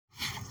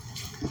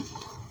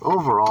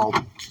overall,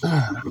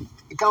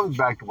 it comes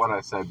back to what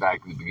I said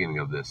back at the beginning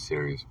of this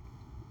series.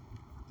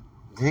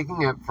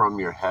 Taking it from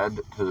your head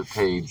to the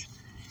page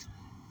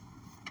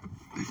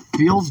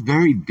feels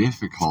very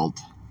difficult.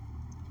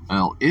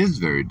 Well, is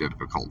very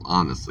difficult,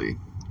 honestly,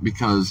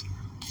 because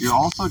you're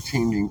also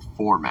changing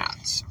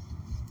formats.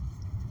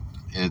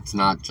 It's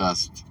not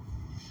just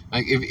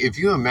like if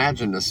you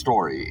imagine a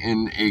story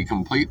in a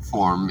complete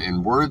form,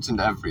 in words and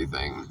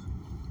everything,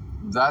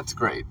 that's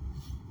great.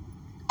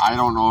 I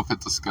don't know if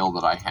it's a skill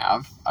that I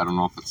have. I don't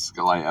know if it's a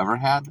skill I ever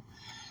had.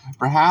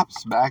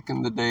 Perhaps back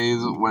in the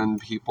days when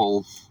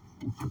people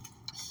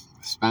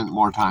spent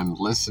more time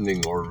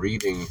listening or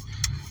reading,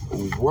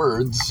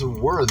 words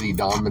were the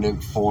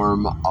dominant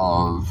form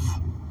of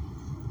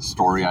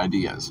story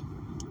ideas.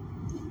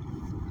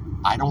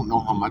 I don't know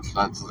how much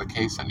that's the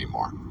case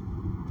anymore.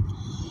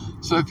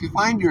 So if you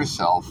find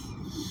yourself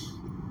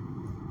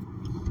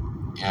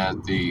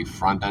at the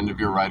front end of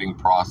your writing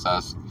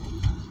process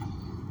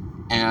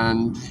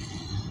and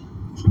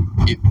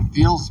it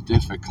feels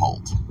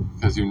difficult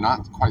because you're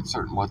not quite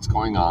certain what's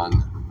going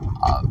on,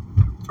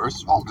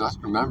 first of all,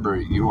 just remember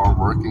you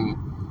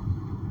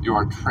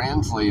are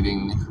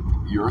translating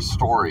your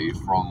story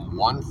from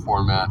one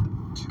format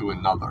to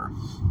another.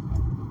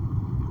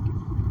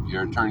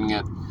 You're turning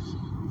it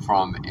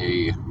from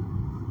a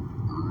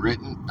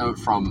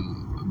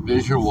from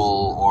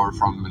visual or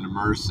from an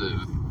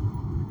immersive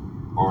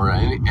or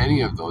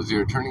any of those.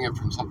 You're turning it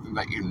from something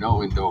that you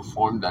know into a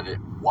form that it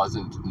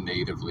wasn't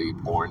natively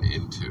born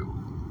into.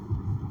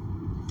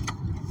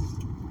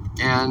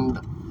 And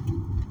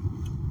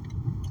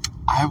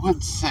I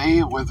would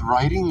say with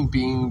writing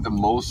being the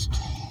most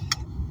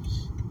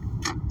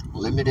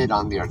limited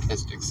on the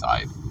artistic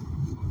side,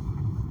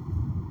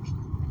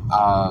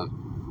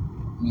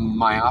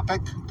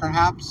 myopic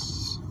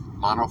perhaps,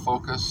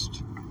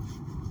 monofocused,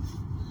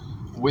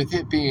 with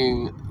it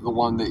being the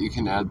one that you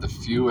can add the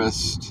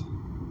fewest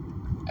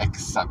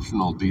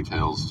exceptional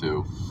details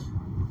to.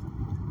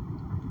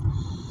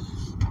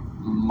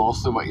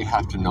 Mostly what you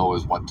have to know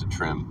is what to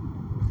trim.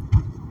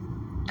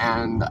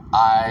 And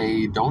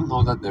I don't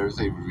know that there's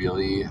a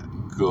really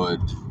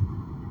good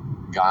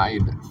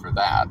guide for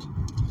that.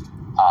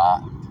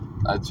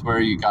 That's where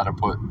you got to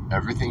put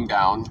everything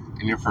down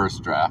in your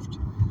first draft.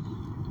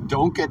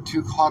 Don't get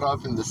too caught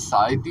up in the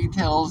side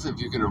details if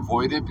you can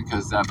avoid it,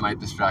 because that might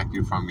distract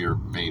you from your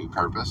main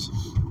purpose.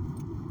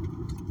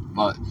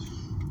 But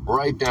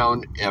write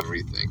down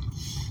everything.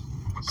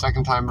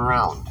 Second time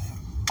around,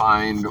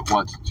 find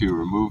what to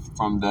remove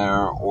from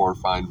there or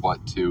find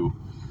what to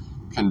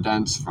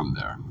condense from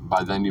there.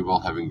 By then you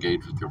will have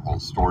engaged with your whole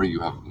story. You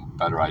have a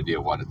better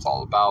idea what it's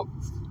all about.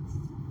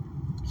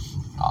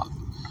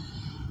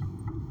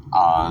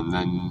 And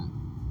then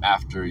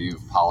after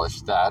you've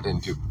polished that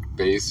into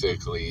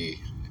basically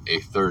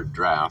a third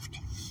draft,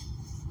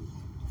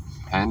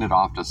 hand it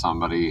off to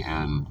somebody,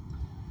 and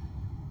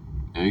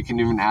you can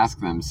even ask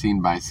them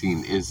scene by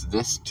scene, is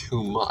this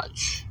too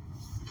much?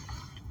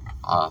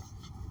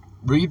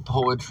 Read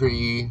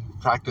poetry,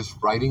 practice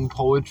writing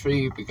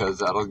poetry, because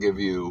that'll give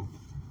you,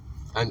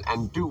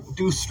 and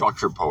do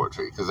structured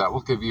poetry, because that will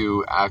give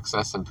you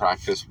access and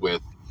practice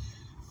with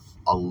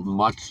a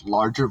much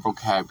larger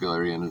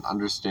vocabulary and an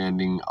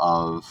understanding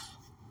of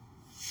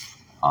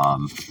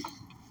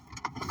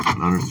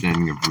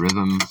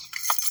rhythm.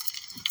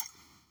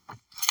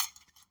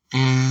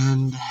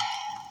 And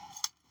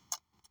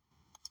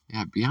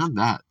yeah, beyond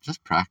that,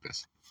 just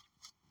practice.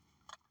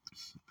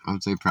 I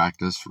would say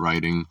practice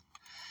writing.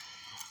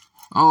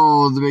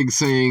 Oh, the big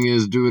saying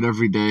is do it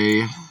every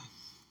day.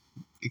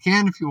 You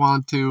can if you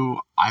want to.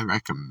 I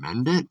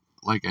recommend it.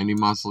 Like any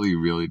muscle,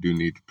 you really do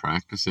need to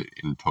practice it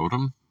in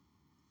totem.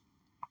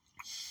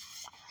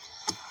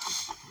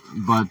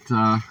 But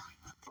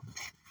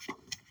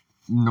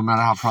no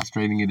matter how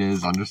frustrating it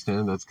is,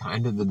 understand that's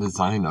kind of the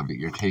design of it.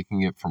 You're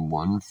taking it from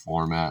one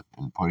format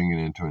and putting it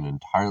into an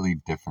entirely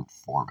different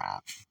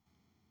format,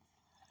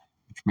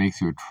 which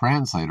makes you a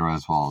translator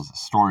as well as a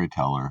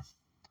storyteller,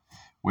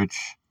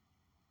 which,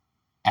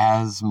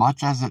 as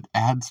much as it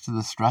adds to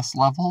the stress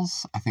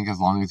levels, I think as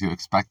long as you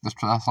expect the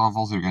stress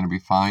levels, you're going to be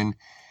fine.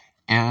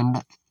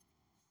 And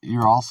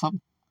you're also,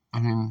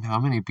 how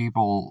many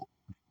people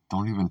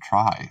don't even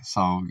try?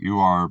 So you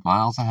are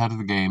miles ahead of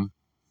the game,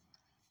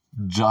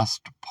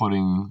 just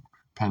putting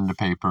pen to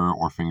paper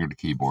or finger to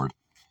keyboard.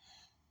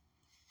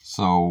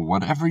 So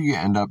whatever you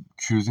end up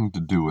choosing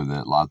to do with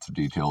it, lots of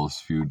details,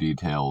 few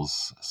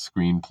details,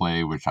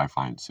 screenplay, which I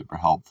find super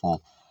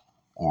helpful,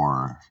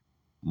 or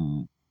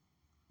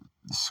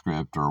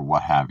script or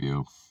what have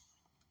you.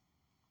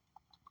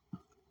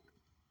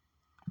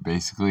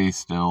 Basically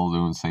still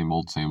doing same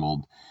old,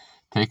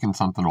 taking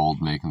something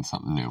old, making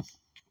something new.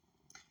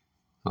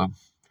 So,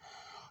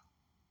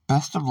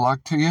 best of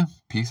luck to you.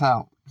 Peace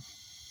out.